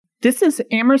This is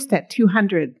Amherst at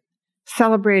 200,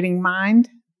 celebrating mind,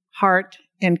 heart,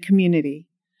 and community.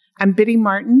 I'm Biddy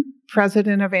Martin,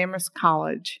 president of Amherst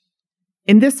College.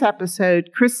 In this episode,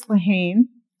 Chris Lehane,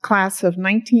 class of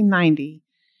 1990,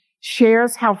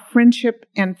 shares how friendship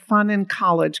and fun in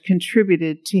college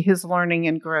contributed to his learning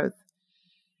and growth.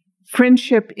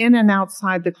 Friendship in and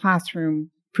outside the classroom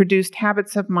produced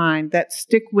habits of mind that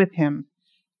stick with him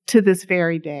to this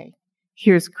very day.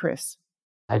 Here's Chris.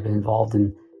 I've been involved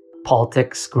in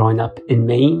politics growing up in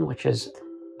Maine, which is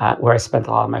where I spent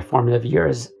a lot of my formative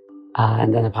years.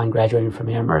 And then upon graduating from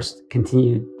Amherst,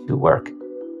 continued to work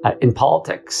in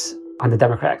politics on the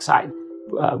Democratic side.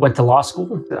 Went to law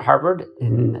school at Harvard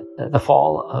in the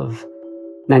fall of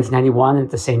 1991. At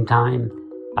the same time,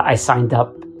 I signed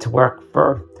up to work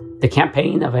for the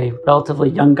campaign of a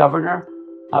relatively young governor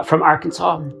from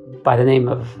Arkansas by the name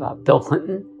of Bill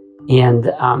Clinton.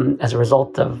 And as a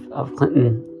result of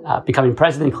Clinton becoming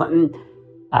President, Clinton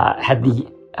had the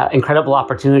incredible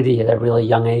opportunity at a really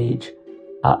young age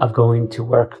of going to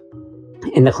work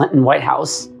in the Clinton White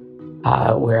House,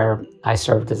 where I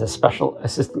served as a special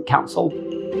assistant counsel.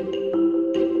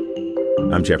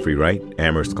 I'm Jeffrey Wright,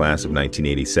 Amherst class of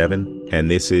 1987, and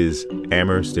this is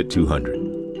Amherst at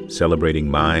 200,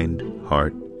 celebrating mind,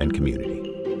 heart, and community.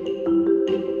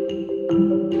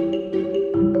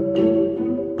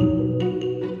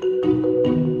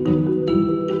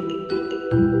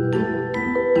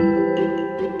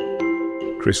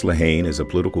 Chris Lehane is a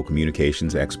political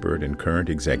communications expert and current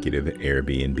executive at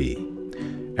Airbnb.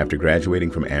 After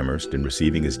graduating from Amherst and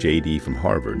receiving his J.D. from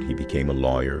Harvard, he became a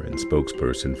lawyer and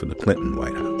spokesperson for the Clinton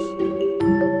White House.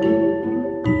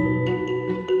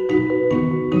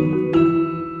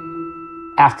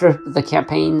 After the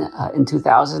campaign in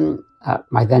 2000,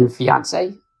 my then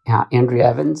fiance, Andrea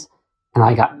Evans, and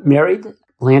I got married,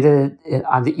 landed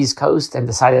on the East Coast, and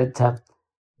decided to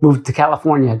move to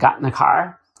California. Got in a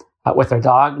car with our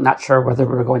dog, not sure whether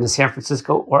we were going to San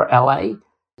Francisco or LA.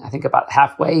 I think about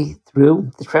halfway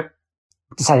through the trip,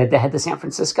 decided to head to San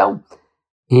Francisco.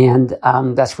 And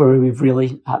that's where we've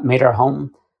really made our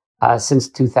home since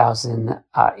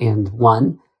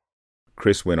 2001.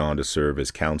 Chris went on to serve as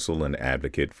counsel and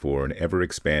advocate for an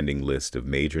ever-expanding list of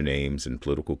major names and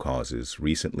political causes,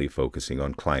 recently focusing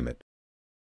on climate.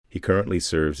 He currently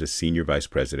serves as Senior Vice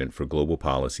President for Global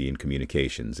Policy and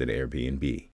Communications at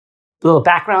Airbnb. A little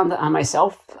background on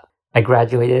myself. I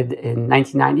graduated in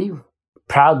 1990,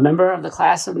 proud member of the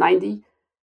class of 90.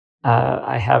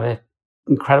 I have an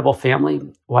incredible family,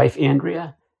 wife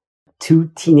Andrea, 2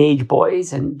 teenage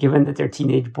boys, and given that they're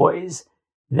teenage boys,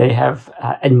 they have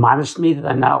admonished me that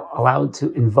I'm now allowed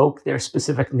to invoke their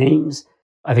specific names.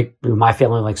 I think my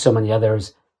family, like so many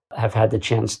others, have had the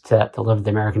chance to live the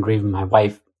American dream. My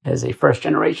wife is a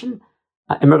first-generation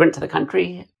immigrant to the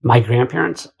country. My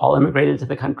grandparents all immigrated to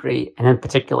the country. And in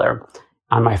particular,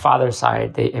 on my father's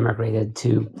side, they immigrated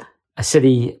to a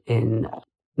city in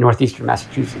northeastern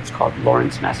Massachusetts called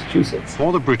Lawrence, Massachusetts.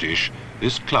 For the British,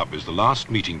 this club is the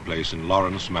last meeting place in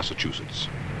Lawrence, Massachusetts.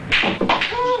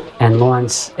 And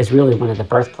Lawrence is really one of the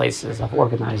birthplaces of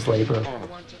organized labor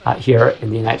here in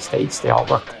the United States. They all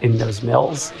worked in those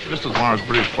mills. This is Lawrence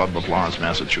British Club of Lawrence,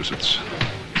 Massachusetts.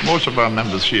 Most of our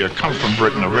members here come from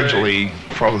Britain originally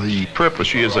for the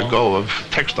purpose years ago of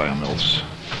textile mills.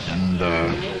 And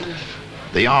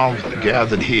they all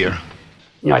gathered here.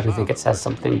 I do think it says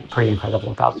something pretty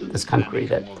incredible about this country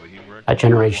that a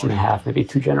generation and a half, maybe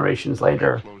 2 generations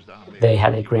later, they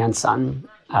had a grandson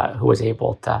who was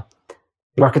able to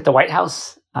work at the White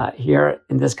House here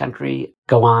in this country,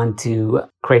 go on to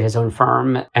create his own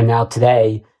firm. And now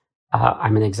today,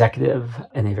 I'm an executive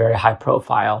in a very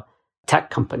high-profile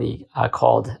tech company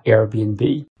called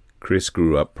Airbnb. Chris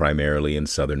grew up primarily in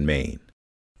southern Maine.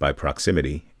 By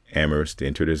proximity, Amherst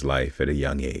entered his life at a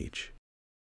young age.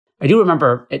 I do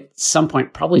remember at some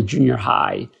point, probably junior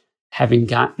high, having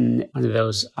gotten one of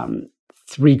those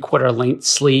 3/4 length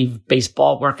sleeve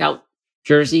baseball workout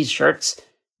jerseys, shirts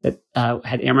that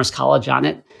had Amherst College on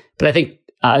it. But I think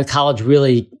college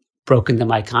really broke into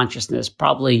my consciousness,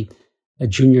 probably a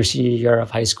junior, senior year of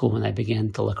high school when I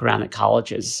began to look around at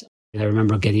colleges. I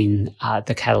remember getting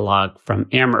the catalog from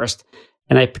Amherst.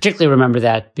 And I particularly remember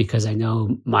that because I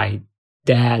know my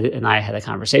dad and I had a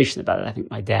conversation about it. I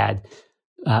think my dad,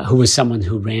 who was someone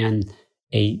who ran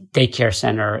a daycare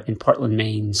center in Portland,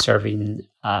 Maine, serving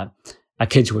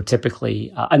kids who were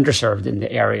typically underserved in the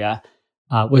area,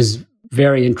 was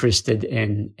very interested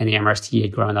in Amherst. He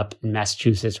had grown up in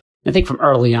Massachusetts. I think from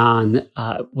early on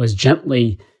was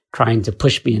gently trying to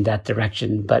push me in that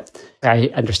direction. But I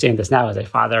understand this now as a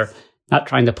father, not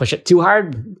trying to push it too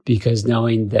hard, because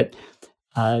knowing that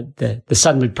the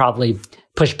son would probably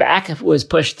push back if it was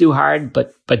pushed too hard,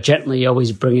 but gently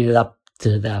always bringing it up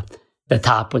to the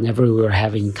top whenever we were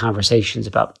having conversations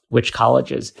about which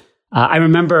colleges. I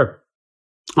remember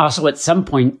also at some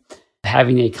point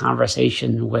having a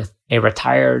conversation with a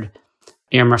retired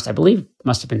Amherst, I believe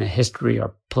must have been a history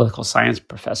or political science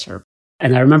professor.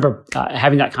 And I remember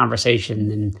having that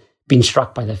conversation and being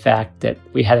struck by the fact that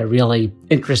we had a really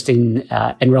interesting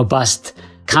and robust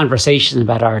conversation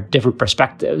about our different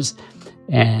perspectives.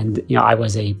 And, I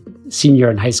was a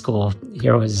senior in high school.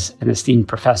 Here was an esteemed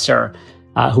professor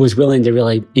who was willing to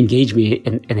really engage me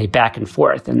in a back and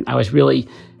forth. And I was really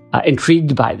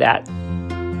intrigued by that.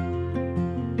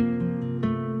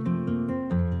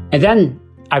 And then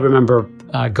I remember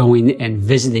going and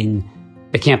visiting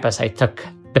the campus. I took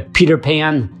the Peter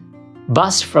Pan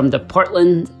bus from the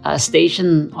Portland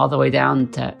station all the way down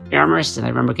to Amherst. And I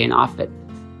remember getting off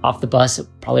the bus. It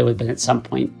probably would have been at some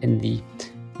point in the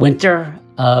winter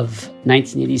of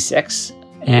 1986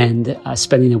 and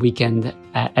spending a weekend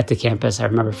at the campus. I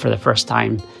remember for the first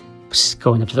time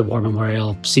going up to the War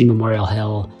Memorial, seeing Memorial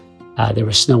Hill. There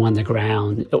was snow on the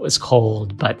ground. It was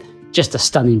cold, but just a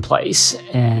stunning place,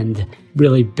 and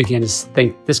really began to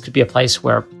think this could be a place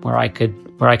where I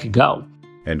could go.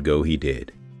 And go he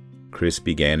did. Chris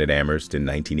began at Amherst in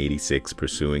 1986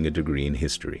 pursuing a degree in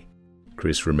history.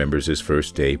 Chris remembers his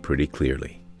first day pretty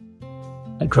clearly.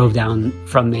 I drove down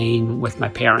from Maine with my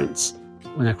parents,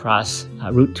 went across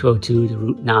Route 202 to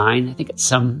Route 9. I think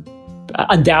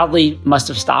undoubtedly must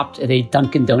have stopped at a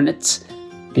Dunkin' Donuts,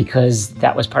 because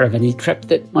that was part of any trip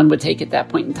that one would take at that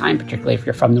point in time, particularly if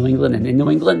you're from New England and in New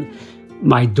England.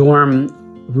 My dorm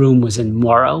room was in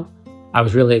Morrow. I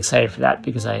was really excited for that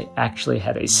because I actually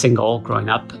had a single growing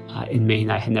up in Maine.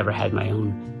 I had never had my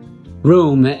own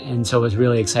room, and so I was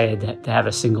really excited to have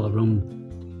a single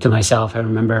room to myself. I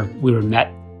remember we were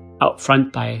met out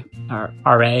front by our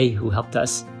RA who helped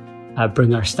us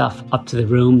bring our stuff up to the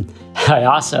room. I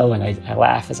also, and I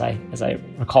laugh as I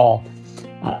recall,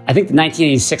 I think the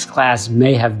 1986 class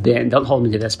may have been, don't hold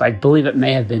me to this, but I believe it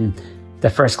may have been the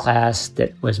first class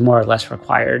that was more or less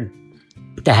required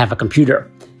to have a computer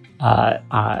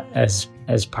as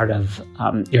part of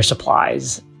your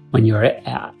supplies when you were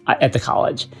at the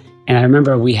college. And I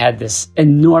remember we had this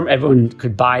everyone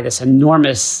could buy this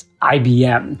enormous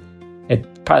IBM.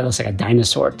 It probably looks like a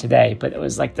dinosaur today, but it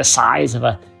was like the size of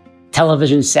a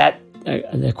television set.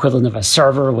 The equivalent of a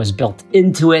server was built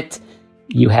into it.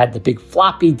 You had the big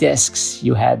floppy disks.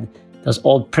 You had those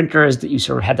old printers that you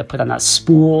sort of had to put on a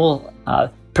spool,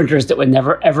 printers that would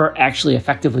never, ever actually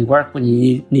effectively work when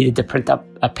you needed to print up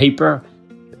a paper,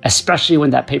 especially when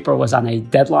that paper was on a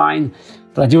deadline.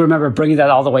 But I do remember bringing that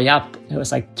all the way up. It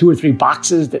was like 2 or 3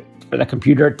 boxes for the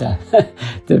computer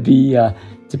to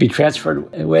be transferred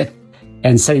with,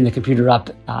 and setting the computer up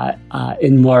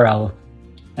in Morrow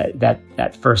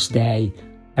that first day.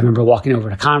 I remember walking over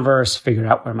to Converse, figuring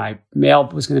out where my mail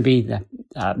was going to be. The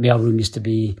mail room used to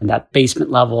be in that basement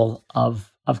level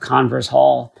of Converse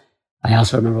Hall. I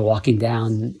also remember walking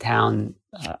downtown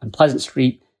on Pleasant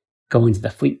Street, going to the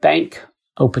Fleet Bank,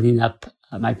 opening up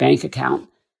my bank account.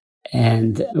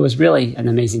 And it was really an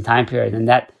amazing time period. And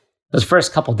those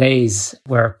first couple days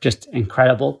were just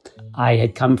incredible. I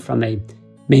had come from a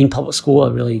Maine public school,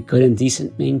 a really good and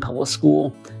decent Maine public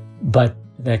school, but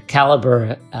the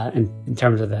caliber in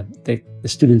terms of the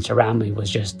students around me was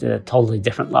just a totally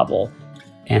different level.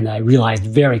 And I realized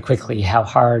very quickly how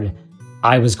hard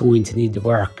I was going to need to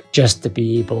work just to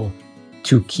be able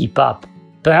to keep up.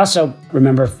 But I also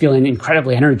remember feeling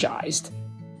incredibly energized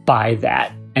by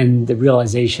that and the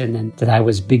realization that I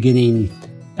was beginning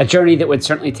a journey that would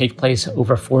certainly take place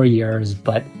over 4 years,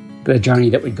 but a journey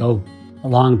that would go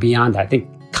long beyond that. I think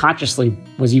consciously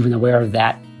was even aware of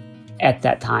that at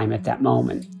that time, at that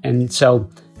moment. And so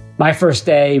my first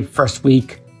day, first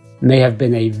week may have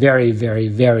been a very, very,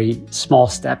 very small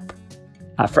step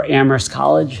for Amherst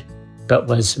College, but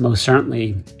was most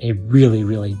certainly a really,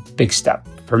 really big step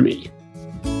for me.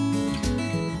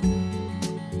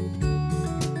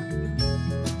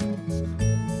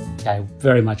 I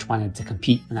very much wanted to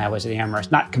compete when I was at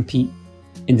Amherst, not compete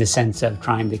in the sense of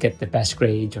trying to get the best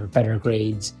grades or better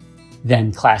grades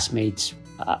than classmates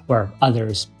or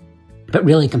others, but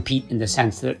really compete in the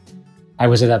sense that I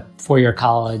was at a 4-year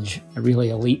college, a really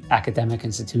elite academic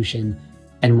institution,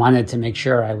 and wanted to make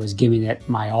sure I was giving it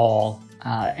my all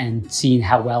and seeing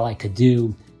how well I could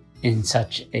do in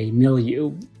such a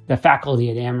milieu. The faculty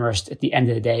at Amherst, at the end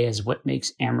of the day, is what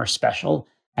makes Amherst special.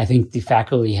 I think the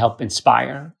faculty help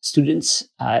inspire students.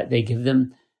 They give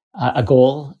them a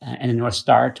goal and a North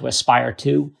Star to aspire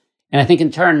to. And I think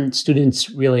in turn, students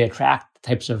really attract the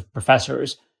types of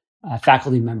professors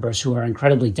faculty members who are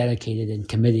incredibly dedicated and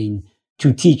committing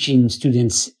to teaching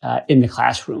students in the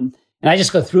classroom. And I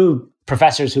just go through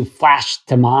professors who flashed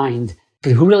to mind,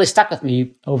 but who really stuck with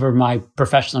me over my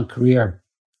professional career.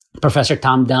 Professor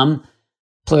Tom Dumb,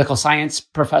 political science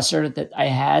professor that I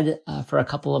had for a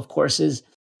couple of courses.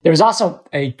 There was also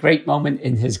a great moment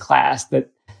in his class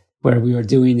where we were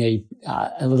doing a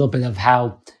little bit of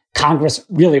how Congress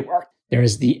really worked. There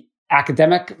is the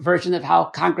academic version of how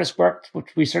Congress worked,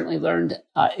 which we certainly learned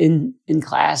in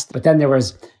class. But then there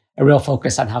was a real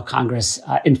focus on how Congress,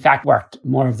 in fact, worked,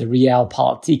 more of the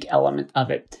realpolitik element of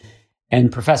it.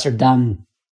 And Professor Dunn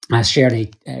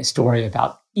shared a story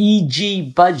about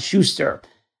E.G. Bud Schuster,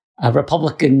 a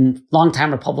Republican,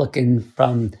 longtime Republican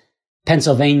from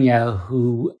Pennsylvania,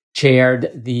 who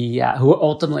who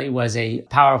ultimately was a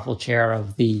powerful chair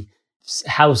of the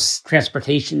House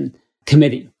Transportation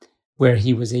Committee, where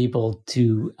he was able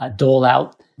to dole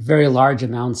out very large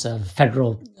amounts of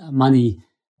federal money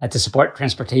to support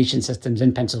transportation systems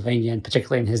in Pennsylvania, and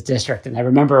particularly in his district. And I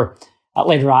remember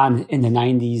later on in the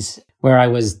 90s, where I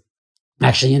was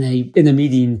actually in a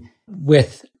meeting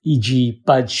with E.G.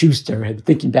 Bud Schuster, and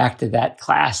thinking back to that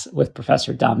class with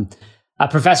Professor Dumb.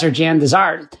 Professor Jan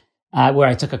Dezard, where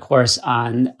I took a course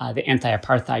on the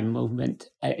anti-apartheid movement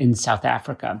in South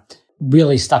Africa,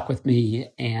 really stuck with me,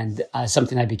 and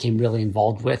something I became really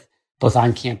involved with, both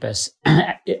on campus,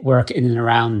 at work in and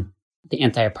around the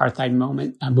anti-apartheid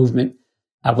movement,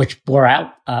 which bore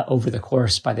out over the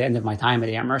course by the end of my time at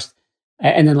Amherst.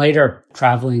 And then later,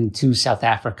 traveling to South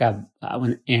Africa,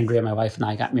 when Andrea, my wife, and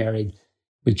I got married,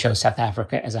 we chose South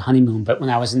Africa as a honeymoon. But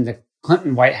when I was in the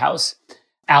Clinton White House,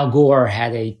 Al Gore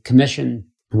had a commission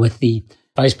with the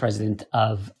vice president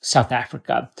of South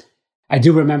Africa. I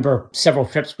do remember several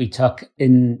trips we took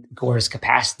in Gore's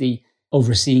capacity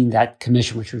overseeing that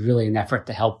commission, which was really an effort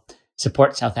to help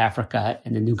support South Africa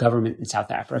and the new government in South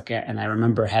Africa. And I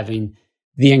remember having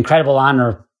the incredible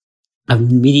honor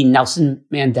of meeting Nelson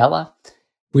Mandela.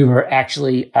 We were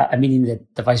actually a meeting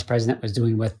that the vice president was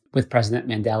doing with President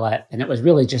Mandela, and it was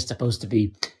really just supposed to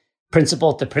be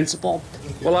principle to principle.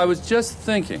 Well, I was just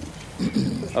thinking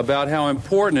about how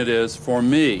important it is for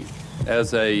me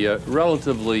as a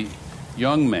relatively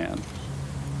young man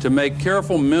to make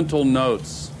careful mental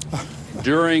notes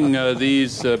during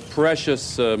these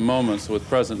precious moments with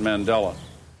President Mandela.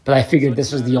 But I figured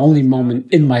this was the only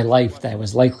moment in my life that I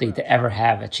was likely to ever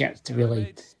have a chance to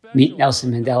really meet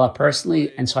Nelson Mandela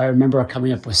personally. And so I remember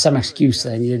coming up with some excuse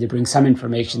that I needed to bring some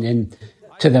information in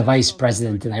to the vice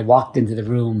president. And I walked into the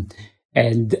room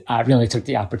and I really took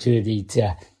the opportunity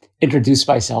to introduce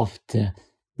myself to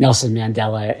Nelson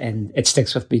Mandela. And it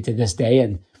sticks with me to this day.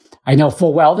 And I know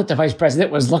full well that the vice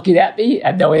president was looking at me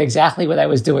and knowing exactly what I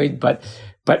was doing, but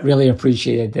really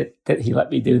appreciated that he let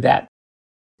me do that.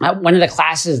 One of the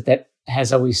classes that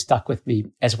has always stuck with me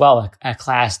as well, a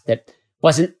class that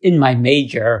wasn't in my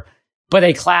major, but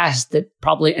a class that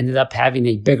probably ended up having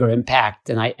a bigger impact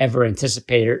than I ever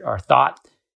anticipated or thought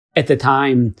at the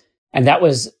time. And that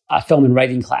was a film and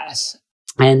writing class.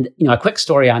 And, a quick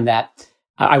story on that.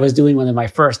 I was doing one of my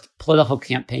first political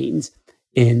campaigns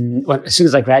as soon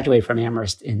as I graduated from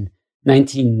Amherst in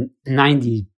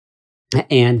 1990.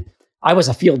 And I was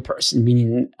a field person,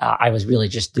 meaning I was really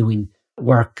just doing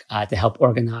work to help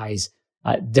organize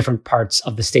different parts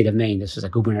of the state of Maine. This was a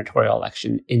gubernatorial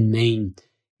election in Maine.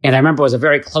 And I remember it was a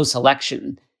very close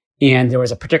election. And there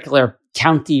was a particular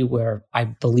county where I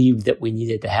believed that we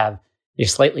needed to have a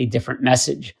slightly different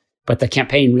message. But the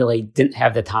campaign really didn't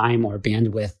have the time or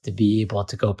bandwidth to be able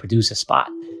to go produce a spot.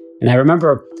 And I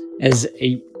remember as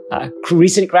a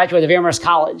recent graduate of Amherst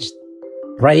College,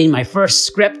 writing my first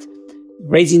script,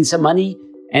 raising some money,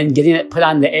 and getting it put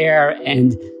on the air,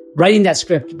 and writing that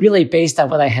script really based on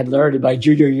what I had learned in my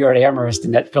junior year at Amherst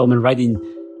in that film and writing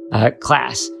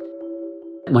class.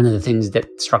 One of the things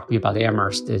that struck me about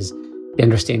Amherst is the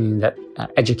understanding that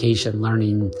education,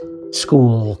 learning,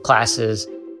 school, classes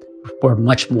were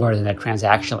much more than a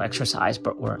transactional exercise,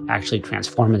 but were actually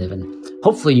transformative. And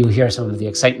hopefully you hear some of the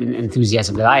excitement and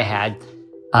enthusiasm that I had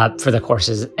for the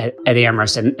courses at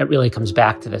Amherst. And it really comes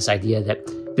back to this idea that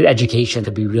education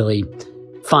could be really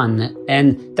fun.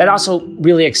 And that also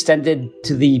really extended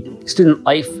to the student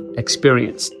life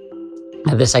experience.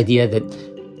 This idea that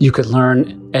you could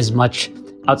learn as much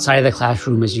outside of the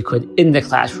classroom as you could in the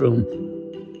classroom.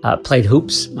 Played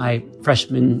hoops my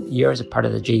freshman year as a part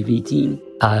of the JV team.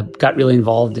 Got really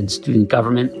involved in student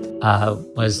government.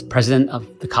 Was president of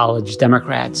the college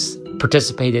Democrats.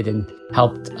 Participated and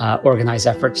helped organize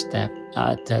efforts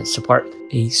to support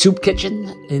a soup kitchen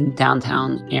in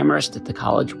downtown Amherst that the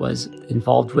college was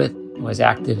involved with. was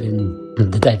active in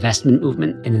the divestment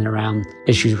movement in and around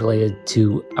issues related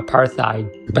to apartheid.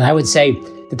 But I would say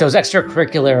that those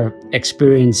extracurricular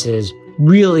experiences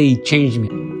really changed me.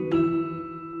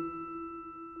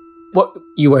 What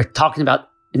you were talking about,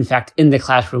 in fact, in the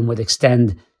classroom would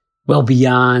extend well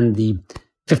beyond the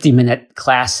 50-minute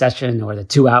class session or the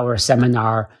 2-hour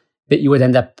seminar, that you would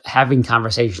end up having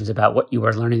conversations about what you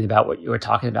were learning about, what you were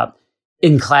talking about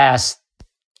in class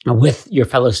with your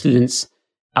fellow students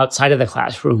outside of the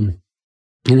classroom.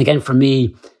 And again, for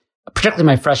me, particularly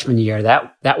my freshman year,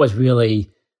 that was really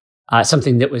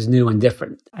something that was new and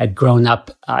different. I'd grown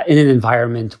up in an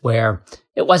environment where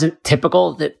it wasn't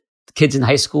typical that kids in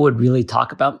high school would really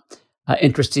talk about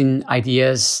interesting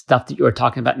ideas, stuff that you were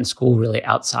talking about in school, really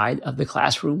outside of the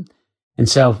classroom. And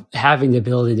so having the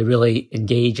ability to really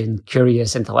engage in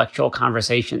curious intellectual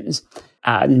conversations,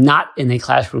 not in a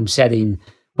classroom setting,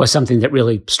 was something that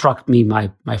really struck me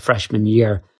my freshman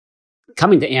year.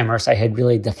 Coming to Amherst, I had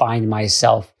really defined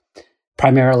myself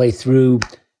primarily through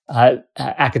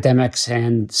academics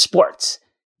and sports.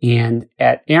 And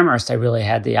at Amherst, I really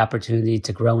had the opportunity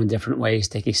to grow in different ways,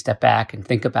 take a step back and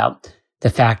think about the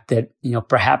fact that,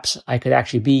 perhaps I could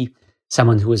actually be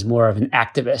someone who was more of an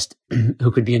activist,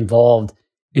 who could be involved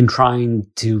in trying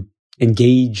to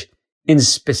engage in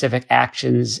specific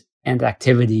actions and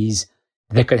activities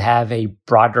that could have a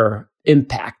broader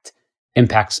impacts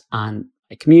on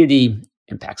my community,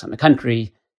 impacts on the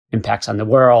country, impacts on the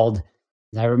world.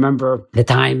 And I remember the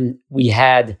time we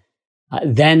had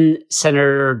then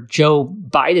Senator Joe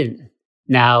Biden,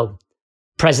 now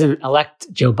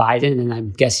President-elect Joe Biden, and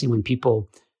I'm guessing when people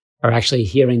are actually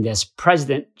hearing this,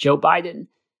 President Joe Biden.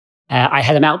 I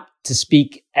had him out to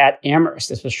speak at Amherst.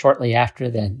 This was shortly after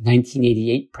the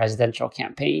 1988 presidential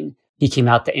campaign. He came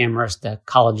out to Amherst. The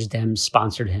College Dems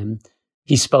sponsored him.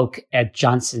 He spoke at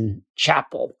Johnson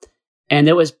Chapel. And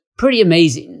it was pretty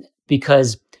amazing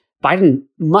because Biden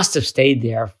must have stayed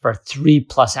there for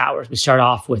 3+ hours. We start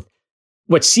off with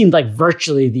what seemed like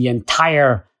virtually the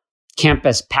entire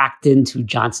campus packed into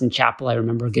Johnson Chapel. I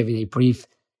remember giving a brief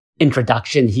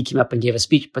introduction. He came up and gave a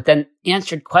speech, but then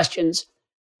answered questions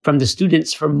from the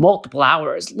students for multiple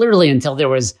hours, literally until there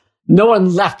was no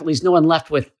one left, at least no one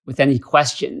left with any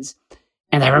questions.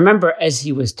 And I remember as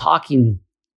he was talking,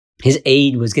 his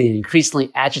aide was getting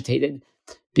increasingly agitated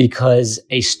because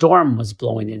a storm was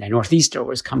blowing in, a northeaster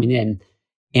was coming in,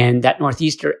 and that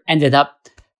northeaster ended up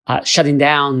shutting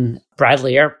down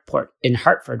Bradley Airport in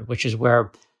Hartford, which is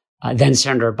where then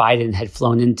Senator Biden had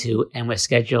flown into and was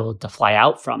scheduled to fly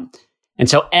out from. And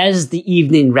so as the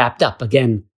evening wrapped up,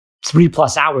 again,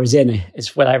 3+ hours in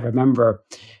is what I remember,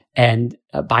 and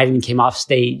Biden came off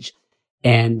stage,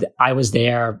 and I was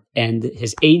there, and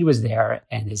his aide was there,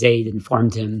 and his aide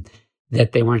informed him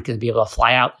that they weren't going to be able to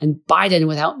fly out. And Biden,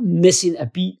 without missing a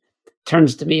beat,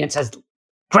 turns to me and says,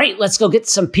 "Great, let's go get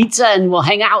some pizza and we'll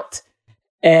hang out."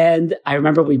 And I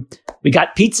remember we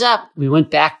got pizza. We went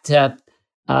back to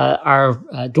our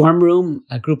dorm room.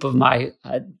 A group of my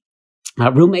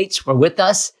roommates were with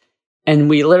us, and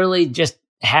we literally just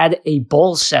had a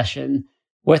bowl session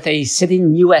with a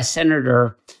sitting U.S.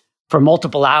 senator for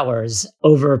multiple hours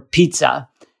over pizza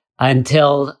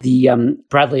until the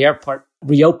Bradley Airport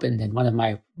reopened, and one of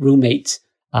my roommates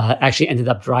actually ended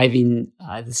up driving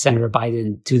Senator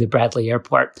Biden to the Bradley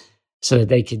Airport so that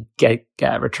they could get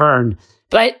return.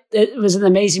 But it was an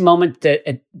amazing moment that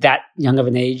at that young of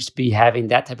an age to be having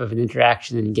that type of an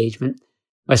interaction and engagement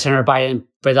with Senator Biden.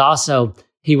 But also,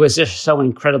 he was just so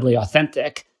incredibly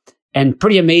authentic, and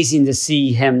pretty amazing to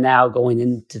see him now going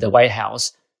into the White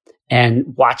House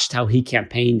and watched how he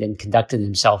campaigned and conducted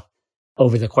himself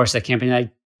over the course of the campaign.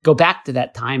 I go back to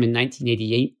that time in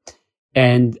 1988,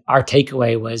 and our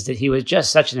takeaway was that he was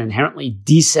just such an inherently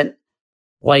decent,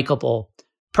 likable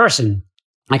person.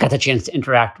 I got the chance to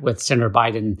interact with Senator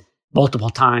Biden multiple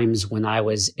times when I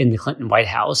was in the Clinton White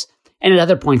House and at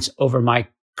other points over my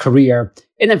career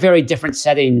in a very different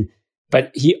setting.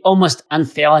 But he almost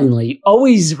unfailingly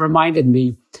always reminded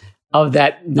me of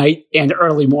that night and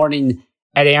early morning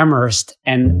at Amherst.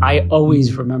 And I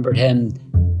always remembered him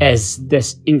as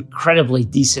this incredibly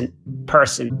decent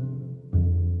person.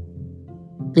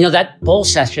 That bowl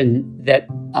session that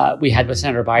we had with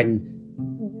Senator Biden,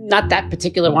 not that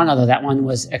particular one, although that one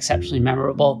was exceptionally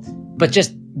memorable, but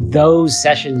just those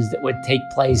sessions that would take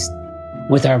place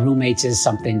with our roommates is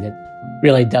something that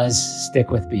really does stick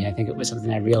with me. I think it was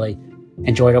something I really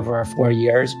enjoyed over our 4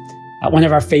 years. One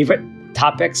of our favorite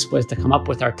topics was to come up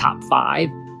with our top 5.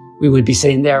 We would be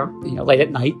sitting there, late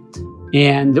at night,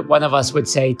 and one of us would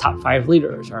say top 5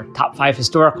 leaders or top 5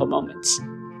 historical moments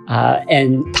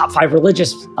and top 5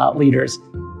 religious leaders.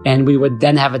 And we would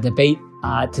then have a debate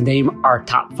to name our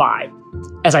top 5.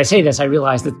 As I say this, I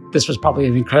realize that this was probably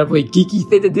an incredibly geeky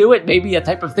thing to do. It may be a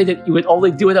type of thing that you would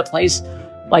only do in a place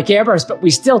like Amherst, but we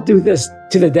still do this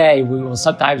to the day. We will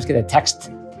sometimes get a text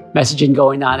messaging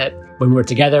going on it. When we're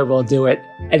together, we'll do it.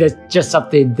 And it's just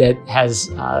something that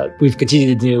we've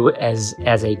continued to do as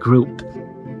a group.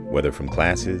 Whether from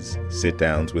classes,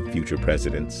 sit-downs with future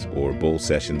presidents, or bull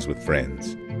sessions with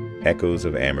friends, echoes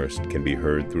of Amherst can be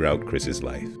heard throughout Chris's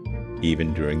life,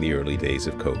 even during the early days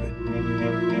of COVID.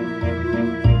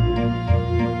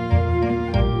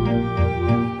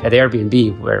 At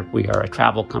Airbnb, where we are a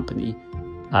travel company,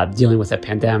 dealing with a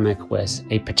pandemic was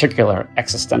a particular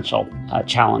existential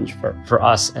challenge for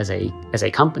us as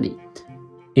a company.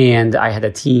 And I had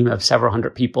a team of several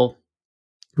hundred people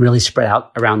really spread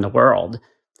out around the world.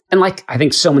 And like I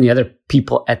think so many other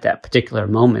people at that particular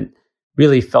moment,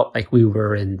 really felt like we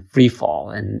were in free fall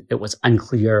and it was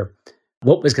unclear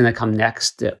what was going to come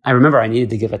next. I remember I needed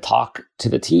to give a talk to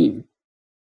the team.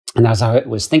 And as I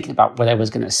was thinking about what I was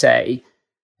going to say,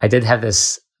 I did have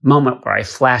this moment where I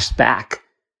flashed back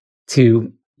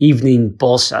to evening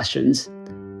bull sessions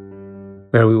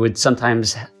where we would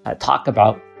sometimes talk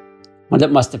about what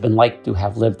it must have been like to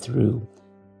have lived through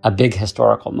a big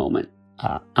historical moment,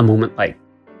 a moment like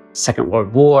Second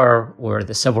World War or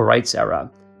the Civil Rights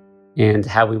era, and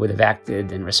how we would have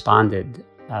acted and responded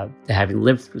to having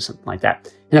lived through something like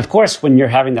that. And of course, when you're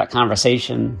having that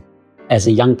conversation as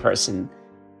a young person,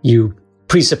 you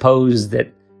presuppose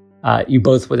that you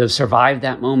both would have survived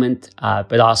that moment,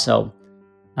 but also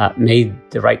made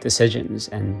the right decisions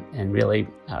and really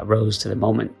rose to the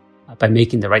moment by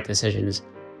making the right decisions,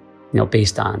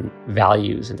 based on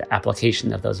values and the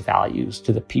application of those values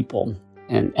to the people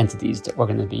and entities that were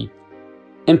going to be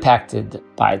impacted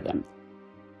by them.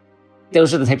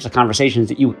 Those are the types of conversations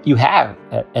that you have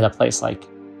at a place like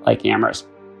Amherst,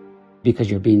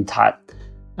 because you're being taught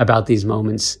about these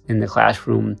moments in the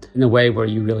classroom in a way where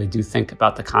you really do think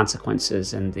about the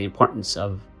consequences and the importance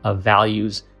of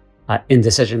values in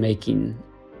decision-making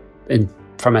and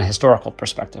from a historical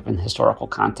perspective and historical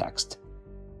context.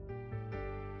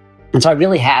 And so I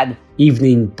really had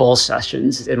evening bull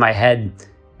sessions in my head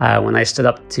when I stood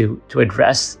up to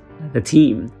address the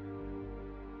team.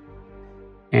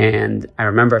 And I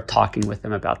remember talking with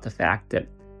them about the fact that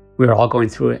we were all going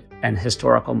through an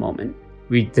historical moment.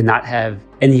 We did not have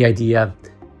any idea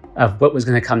of what was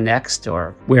going to come next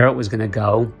or where it was going to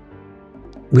go.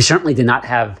 We certainly did not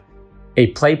have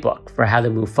a playbook for how to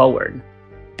move forward.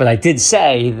 But I did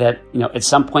say that, at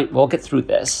some point we'll get through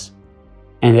this,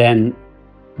 and then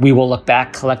we will look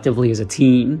back collectively as a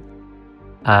team.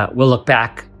 We'll look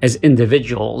back as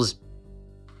individuals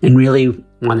and really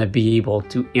want to be able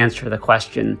to answer the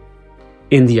question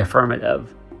in the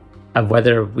affirmative of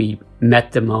whether we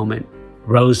met the moment,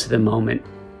 rose to the moment,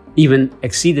 even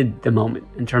exceeded the moment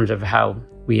in terms of how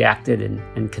we acted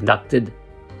and conducted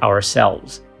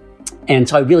ourselves. And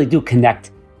so I really do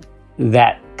connect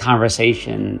that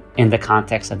conversation in the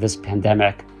context of this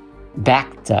pandemic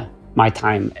back to my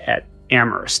time at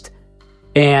Amherst.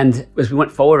 And as we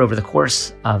went forward over the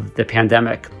course of the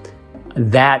pandemic,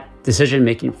 that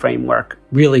decision-making framework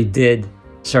really did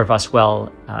serve us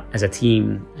well as a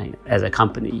team, as a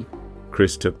company.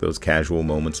 Chris took those casual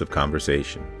moments of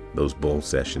conversation, those bull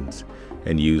sessions,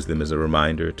 and used them as a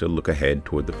reminder to look ahead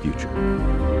toward the future.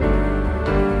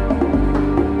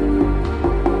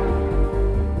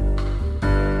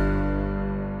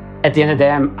 At the end of the day,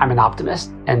 I'm an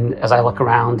optimist. And as I look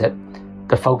around at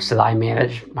the folks that I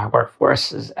manage, my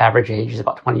workforce's average age is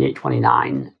about 28,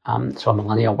 29. So a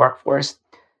millennial workforce.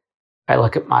 I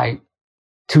look at my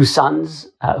 2 sons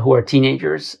who are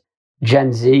teenagers,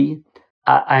 Gen Z.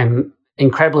 I'm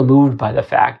incredibly moved by the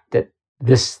fact that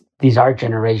these are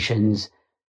generations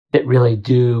that really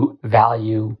do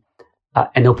value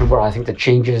an open world. I think the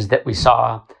changes that we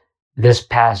saw this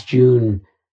past June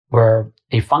were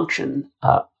a function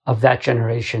of those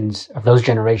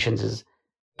generations'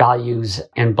 values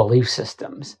and belief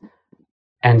systems.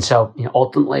 And so,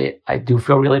 ultimately, I do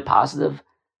feel really positive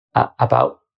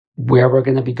about where we're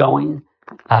going to be going.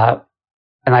 And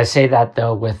I say that,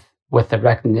 though, with the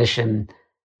recognition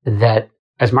that,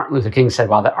 as Martin Luther King said,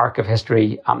 while the arc of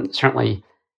history certainly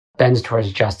bends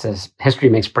towards justice, history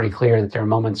makes pretty clear that there are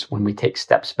moments when we take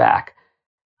steps back.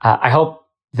 I hope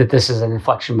that this is an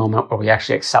inflection moment where we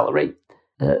actually accelerate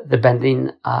the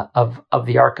bending of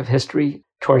the arc of history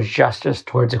towards justice,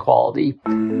 towards equality.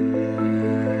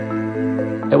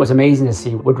 It was amazing to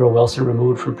see Woodrow Wilson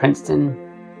removed from Princeton.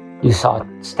 You saw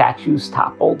statues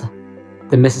toppled,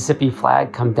 the Mississippi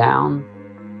flag come down,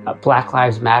 Black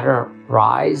Lives Matter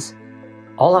rise.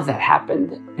 All of that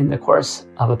happened in the course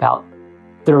of about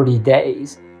 30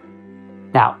 days.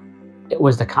 Now, it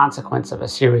was the consequence of a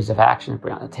series of actions of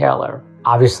Breonna Taylor,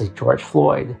 obviously George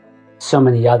Floyd, so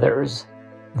many others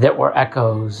that were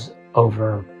echoes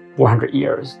over 400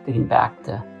 years, dating back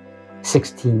to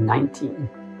 1619.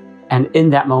 And in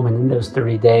that moment, in those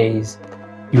 30 days,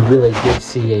 you really did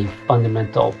see a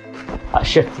fundamental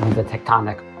shift in the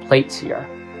tectonic plates here.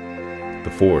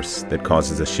 The force that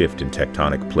causes a shift in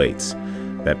tectonic plates,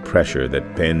 that pressure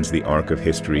that bends the arc of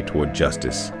history toward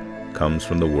justice, comes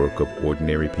from the work of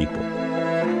ordinary people.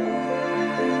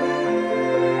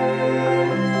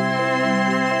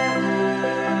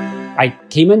 I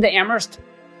came into Amherst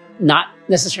not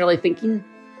necessarily thinking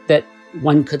that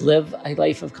one could live a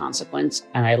life of consequence,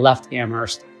 and I left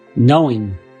Amherst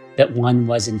knowing that one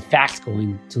was in fact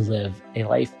going to live a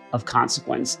life of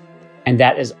consequence. And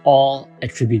that is all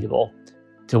attributable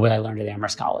to what I learned at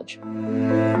Amherst College.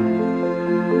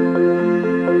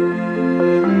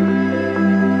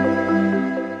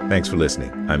 Thanks for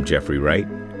listening. I'm Jeffrey Wright,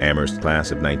 Amherst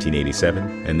class of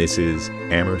 1987, and this is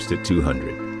Amherst at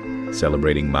 200,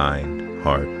 celebrating mind,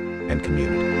 heart, and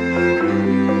community.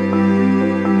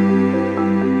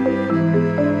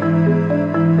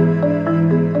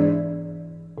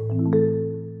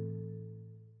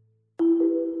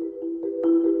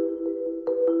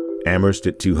 Amherst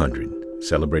at 200,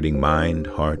 celebrating mind,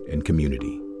 heart, and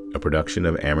community, a production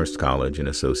of Amherst College in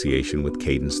association with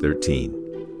Cadence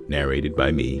 13, narrated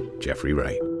by me, Jeffrey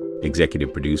Wright.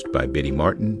 Executive produced by Biddy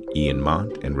Martin, Ian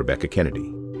Mont, and Rebecca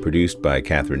Kennedy. Produced by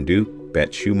Catherine Duke,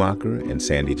 Bette Schumacher, and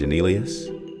Sandy Janelius.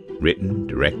 Written,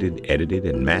 directed, edited,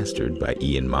 and mastered by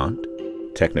Ian Mont.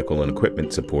 Technical and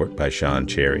equipment support by Sean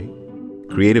Cherry.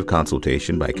 Creative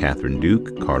consultation by Catherine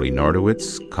Duke, Carly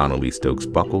Nardowitz, Connolly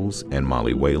Stokes-Buckles, and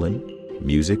Molly Whalen.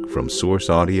 Music from Source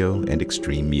Audio and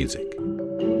Extreme Music.